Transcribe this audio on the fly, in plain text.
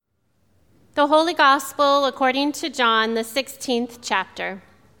The Holy Gospel according to John, the 16th chapter.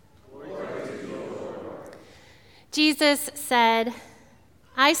 Jesus said,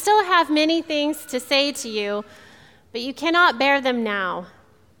 "I still have many things to say to you, but you cannot bear them now.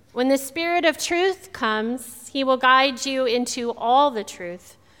 When the Spirit of truth comes, he will guide you into all the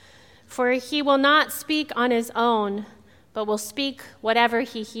truth. For he will not speak on his own, but will speak whatever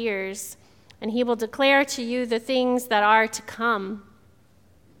he hears, and he will declare to you the things that are to come.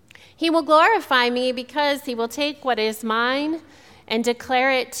 He will glorify me because he will take what is mine and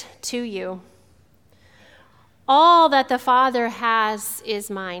declare it to you. All that the Father has is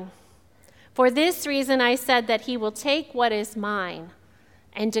mine. For this reason I said that he will take what is mine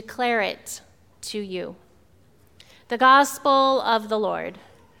and declare it to you." The Gospel of the Lord.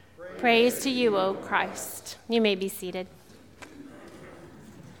 Praise to you, O Christ. You may be seated.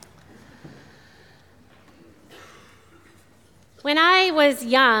 When I was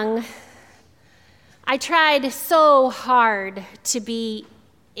young, I tried so hard to be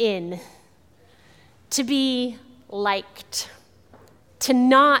in, to be liked, to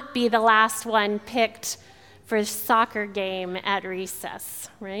not be the last one picked for a soccer game at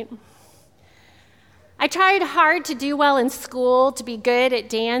recess, right? I tried hard to do well in school, to be good at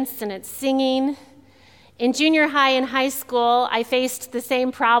dance and at singing. In junior high and high school, I faced the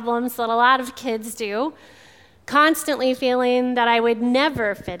same problems that a lot of kids do, constantly feeling that I would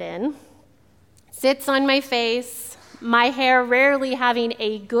never fit in, zits on my face, my hair rarely having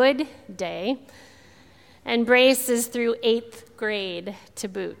a good day, and braces through 8th grade to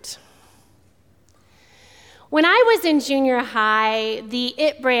boot. When I was in junior high, the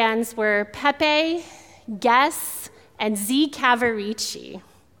it brands were Pepe, Guess, and Z Cavaricci.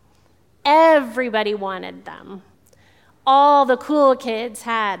 Everybody wanted them. All the cool kids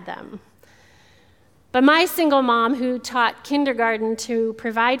had them. But my single mom, who taught kindergarten to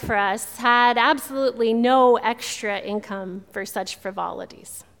provide for us, had absolutely no extra income for such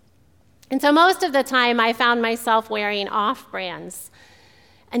frivolities. And so most of the time, I found myself wearing off-brands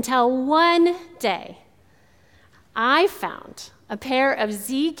until one day, I found a pair of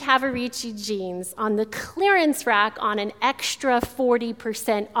Z Cavaricci jeans on the clearance rack on an extra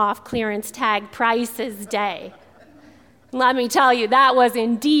 40% off clearance tag prices day. Let me tell you, that was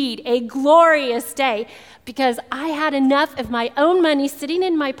indeed a glorious day because I had enough of my own money sitting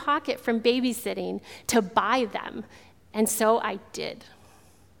in my pocket from babysitting to buy them, and so I did.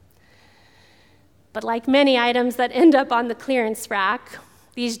 But like many items that end up on the clearance rack,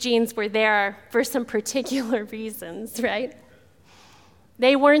 these jeans were there for some particular reasons, right?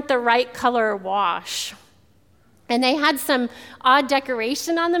 They weren't the right color wash. And they had some odd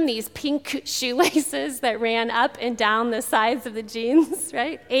decoration on them, these pink shoelaces that ran up and down the sides of the jeans,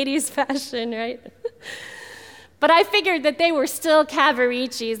 right? 80s fashion, right? But I figured that they were still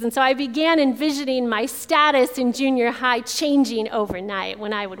Cavariccis, and so I began envisioning my status in junior high changing overnight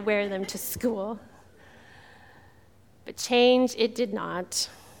when I would wear them to school. But change it did not.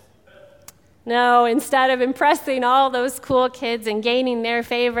 No, instead of impressing all those cool kids and gaining their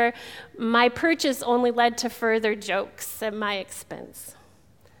favor, my purchase only led to further jokes at my expense.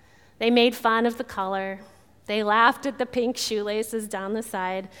 They made fun of the color. They laughed at the pink shoelaces down the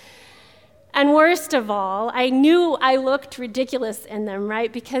side. And worst of all, I knew I looked ridiculous in them,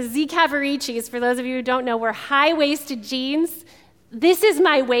 right? Because Z Cavariccis, for those of you who don't know, were high-waisted jeans. This is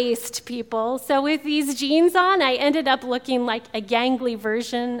my waist, people. So with these jeans on, I ended up looking like a gangly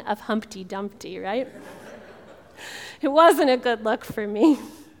version of Humpty Dumpty, right? It wasn't a good look for me.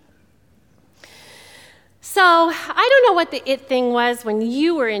 So I don't know what the it thing was when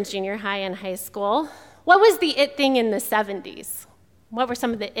you were in junior high and high school. What was the it thing in the 70s? What were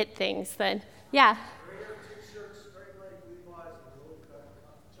some of the it things then? Yeah.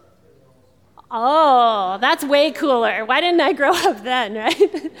 Oh, that's way cooler. Why didn't I grow up then,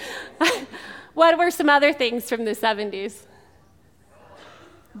 right? What were some other things from the 70s?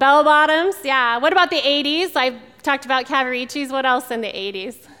 Bell bottoms, yeah. What about the 80s? I talked about Cavariccis. What else in the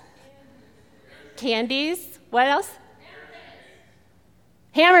 80s? Candies. What else?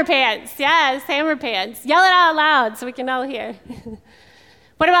 Hammer pants, yes, hammer pants. Yell it out loud so we can all hear.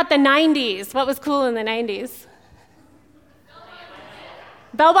 What about the 90s? What was cool in the 90s?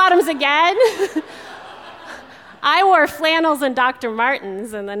 Bell bottoms again? I wore flannels and Dr.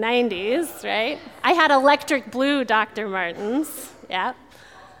 Martens in the 90s, right? I had electric blue Dr. Martens, yeah.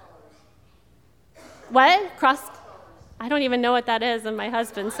 What? I don't even know what that is, and my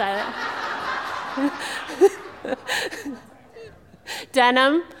husband said it.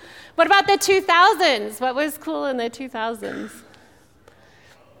 Denim. What about the 2000s? What was cool in the 2000s?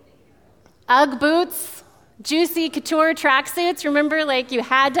 Ugg boots, Juicy couture tracksuits. Remember, like you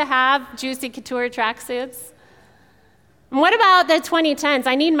had to have juicy couture tracksuits? And what about the 2010s?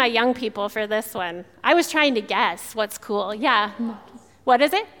 I need my young people for this one. I was trying to guess what's cool. Yeah. What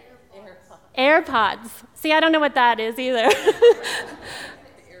is it? AirPods. See, I don't know what that is either.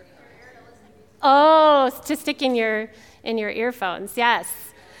 Oh, to stick in your earphones. Yes.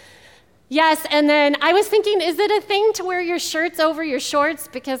 Yes, and then I was thinking, is it a thing to wear your shirts over your shorts?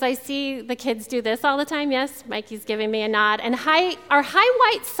 Because I see the kids do this all the time. Yes, Mikey's giving me a nod. And are high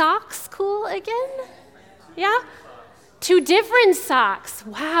white socks cool again? Yeah? 2 different socks.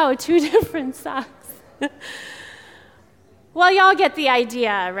 Wow, 2 different socks. Well, y'all get the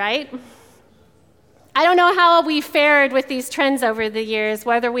idea, right? I don't know how we fared with these trends over the years,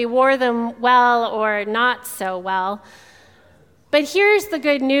 whether we wore them well or not so well. But here's the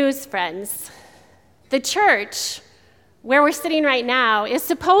good news, friends. The church, where we're sitting right now, is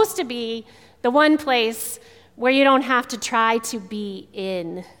supposed to be the one place where you don't have to try to be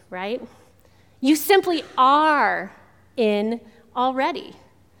in, right? You simply are in already.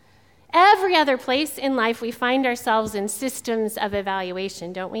 Every other place in life, we find ourselves in systems of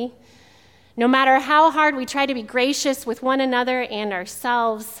evaluation, don't we? No matter how hard we try to be gracious with one another and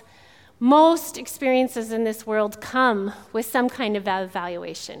ourselves, most experiences in this world come with some kind of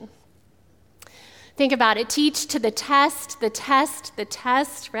evaluation. Think about it. Teach to the test,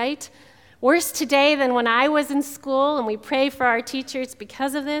 right? Worse today than when I was in school, and we pray for our teachers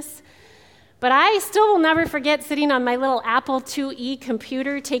because of this. But I still will never forget sitting on my little Apple IIe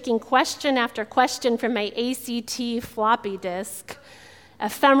computer taking question after question from my ACT floppy disk.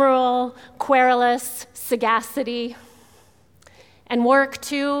 Ephemeral, querulous, sagacity. And work,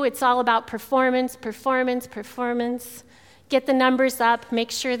 too, it's all about performance. Get the numbers up,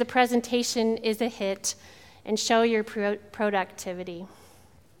 make sure the presentation is a hit, and show your productivity.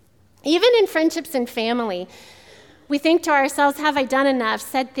 Even in friendships and family, we think to ourselves, have I done enough,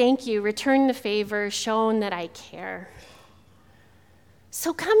 said thank you, returned the favor, shown that I care?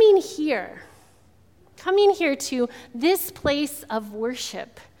 So coming here to this place of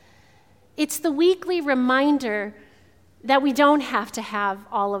worship, it's the weekly reminder that we don't have to have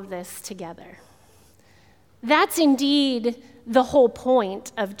all of this together. That's indeed the whole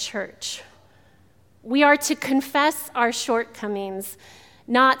point of church. We are to confess our shortcomings,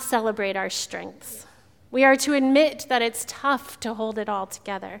 not celebrate our strengths. We are to admit that it's tough to hold it all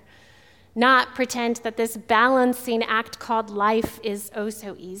together, not pretend that this balancing act called life is oh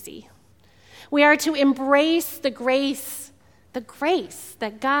so easy. We are to embrace the grace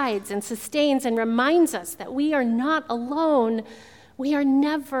that guides and sustains and reminds us that we are not alone. We are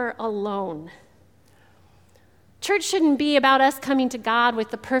never alone. Church shouldn't be about us coming to God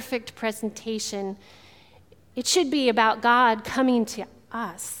with the perfect presentation. It should be about God coming to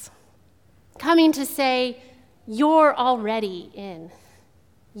us, coming to say, you're already in.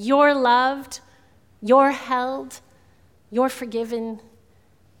 You're loved, you're held, you're forgiven,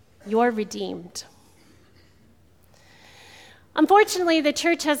 you're redeemed. Unfortunately, the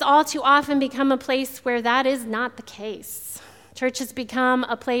church has all too often become a place where that is not the case. Church has become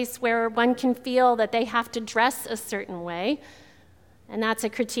a place where one can feel that they have to dress a certain way, and that's a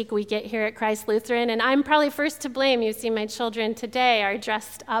critique we get here at Christ Lutheran, and I'm probably first to blame. You see, my children today are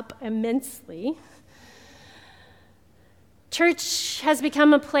dressed up immensely. Church has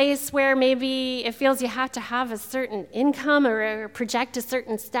become a place where maybe it feels you have to have a certain income or project a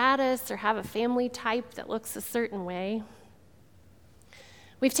certain status or have a family type that looks a certain way.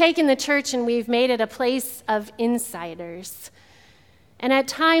 We've taken the church and we've made it a place of insiders. And at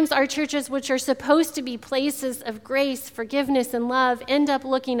times, our churches, which are supposed to be places of grace, forgiveness, and love, end up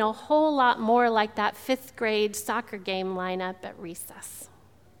looking a whole lot more like that 5th grade soccer game lineup at recess.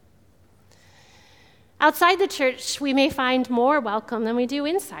 Outside the church, we may find more welcome than we do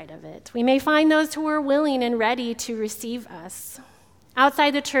inside of it. We may find those who are willing and ready to receive us.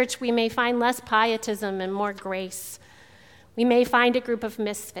 Outside the church, we may find less pietism and more grace. We may find a group of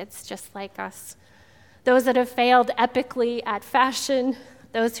misfits just like us, those that have failed epically at fashion,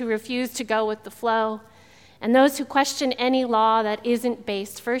 those who refuse to go with the flow, and those who question any law that isn't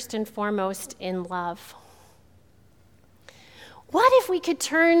based first and foremost in love. What if we could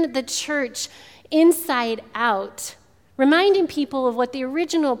turn the church inside out, reminding people of what the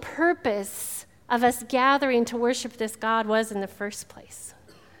original purpose of us gathering to worship this God was in the first place?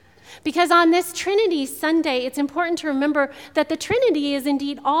 Because on this Trinity Sunday, it's important to remember that the Trinity is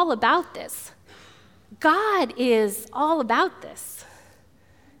indeed all about this. God is all about this.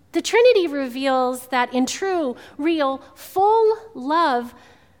 The Trinity reveals that in true, real, full love,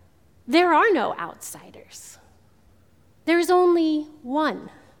 there are no outsiders. There's only one.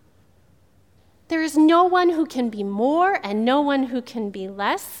 There is no one who can be more and no one who can be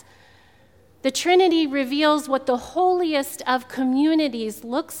less. The Trinity reveals what the holiest of communities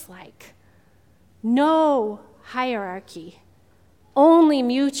looks like. No hierarchy, only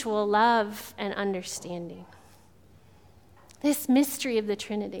mutual love and understanding. This mystery of the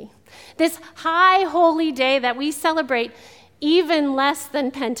Trinity, this high holy day that we celebrate even less than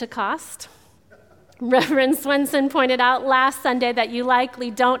Pentecost. Reverend Swenson pointed out last Sunday that you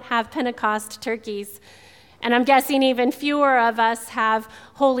likely don't have Pentecost turkeys, and I'm guessing even fewer of us have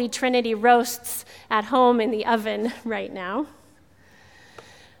Holy Trinity roasts at home in the oven right now.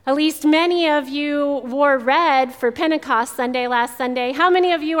 At least many of you wore red for Pentecost Sunday last Sunday. How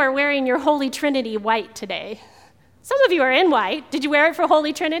many of you are wearing your Holy Trinity white today? Some of you are in white. Did you wear it for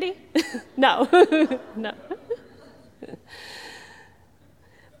Holy Trinity? No. No.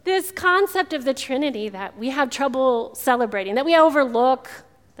 This concept of the Trinity that we have trouble celebrating, that we overlook,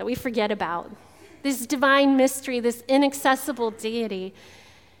 that we forget about, this divine mystery, this inaccessible deity,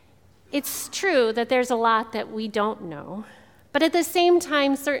 it's true that there's a lot that we don't know, but at the same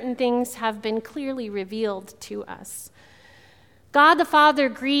time, certain things have been clearly revealed to us. God the Father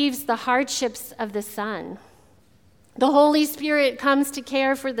grieves the hardships of the Son. The Holy Spirit comes to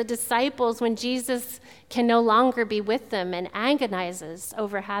care for the disciples when Jesus can no longer be with them and agonizes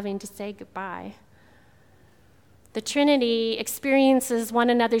over having to say goodbye. The Trinity experiences one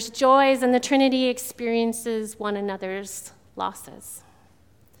another's joys, and the Trinity experiences one another's losses.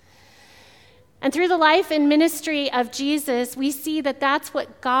 And through the life and ministry of Jesus, we see that that's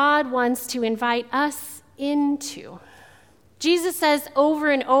what God wants to invite us into. Jesus says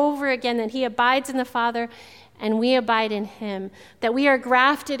over and over again that he abides in the Father and we abide in him, that we are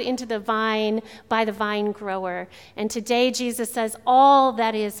grafted into the vine by the vine grower. And today Jesus says, all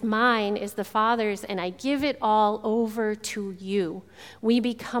that is mine is the Father's, and I give it all over to you. We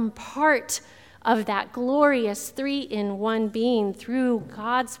become part of that glorious 3-in-1 being through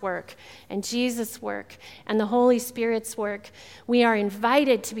God's work and Jesus' work and the Holy Spirit's work. We are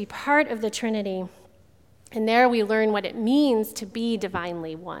invited to be part of the Trinity, and there we learn what it means to be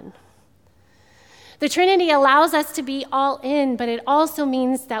divinely one. The Trinity allows us to be all in, but it also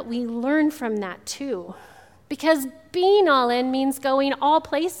means that we learn from that too. Because being all in means going all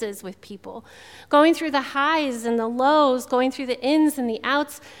places with people, going through the highs and the lows, going through the ins and the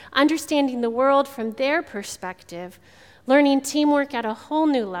outs, understanding the world from their perspective, learning teamwork at a whole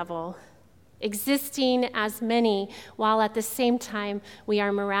new level, existing as many while at the same time we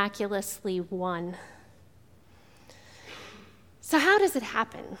are miraculously one. So how does it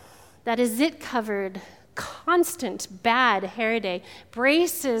happen that a zit-covered, constant bad hair day,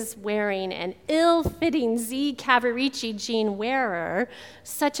 braces wearing, and ill-fitting Z Cavaricci jean wearer,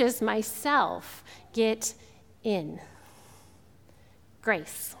 such as myself, get in?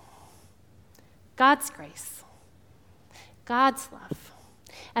 Grace. God's grace. God's love.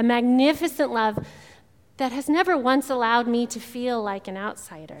 A magnificent love that has never once allowed me to feel like an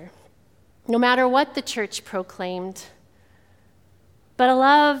outsider, no matter what the church proclaimed, but a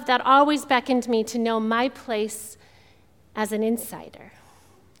love that always beckoned me to know my place as an insider,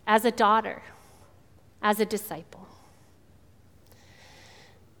 as a daughter, as a disciple.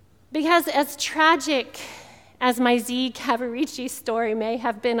 Because as tragic as my Z Cavaricci story may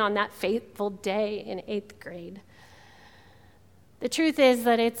have been on that fateful day in 8th grade, the truth is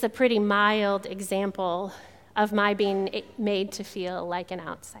that it's a pretty mild example of my being made to feel like an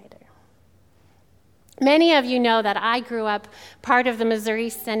outsider. Many of you know that I grew up part of the Missouri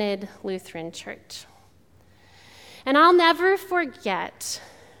Synod Lutheran Church. And I'll never forget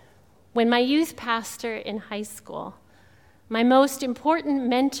when my youth pastor in high school, my most important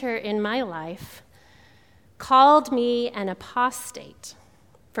mentor in my life, called me an apostate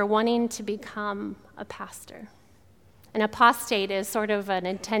for wanting to become a pastor. An apostate is sort of an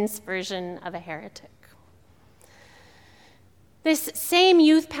intense version of a heretic. This same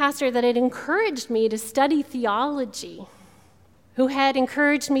youth pastor that had encouraged me to study theology, who had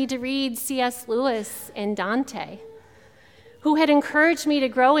encouraged me to read C.S. Lewis and Dante, who had encouraged me to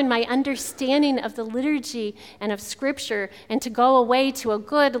grow in my understanding of the liturgy and of Scripture and to go away to a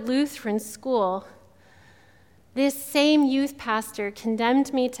good Lutheran school, this same youth pastor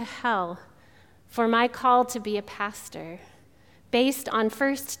condemned me to hell for my call to be a pastor, based on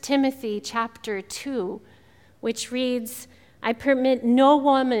 1 Timothy chapter 2, which reads, I permit no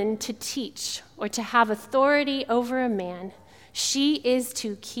woman to teach or to have authority over a man. She is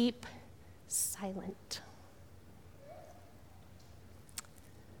to keep silent.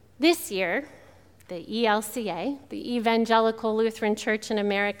 This year, the ELCA, the Evangelical Lutheran Church in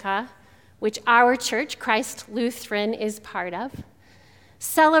America, which our church, Christ Lutheran, is part of,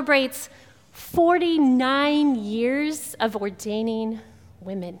 celebrates 49 years of ordaining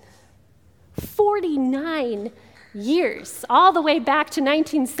women. 49 years, all the way back to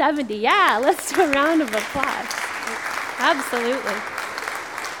 1970. Yeah, let's do a round of applause. Absolutely.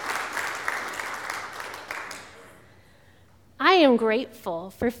 I am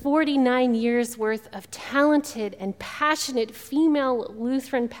grateful for 49 years worth of talented and passionate female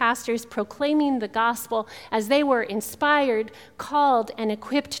Lutheran pastors proclaiming the gospel as they were inspired, called, and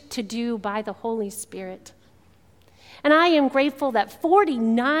equipped to do by the Holy Spirit. And I am grateful that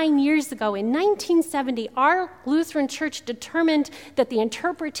 49 years ago, in 1970, our Lutheran Church determined that the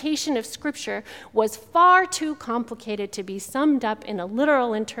interpretation of Scripture was far too complicated to be summed up in a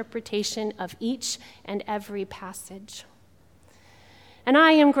literal interpretation of each and every passage. And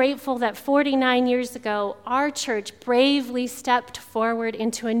I am grateful that 49 years ago, our church bravely stepped forward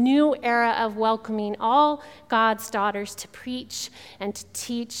into a new era of welcoming all God's daughters to preach and to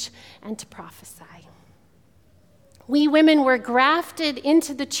teach and to prophesy. We women were grafted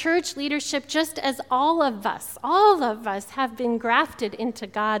into the church leadership just as all of us have been grafted into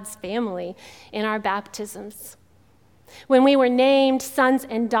God's family in our baptisms, when we were named sons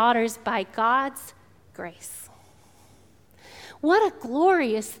and daughters by God's grace. What a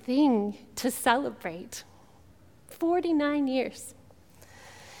glorious thing to celebrate. 49 years.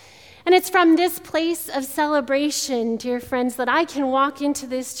 And it's from this place of celebration, dear friends, that I can walk into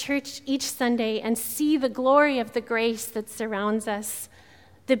this church each Sunday and see the glory of the grace that surrounds us,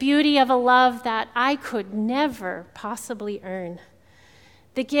 the beauty of a love that I could never possibly earn,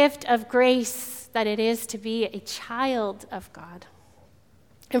 the gift of grace that it is to be a child of God.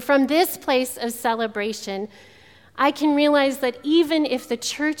 And from this place of celebration, I can realize that even if the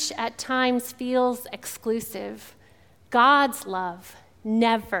church at times feels exclusive, God's love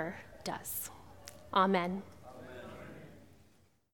never does. Amen.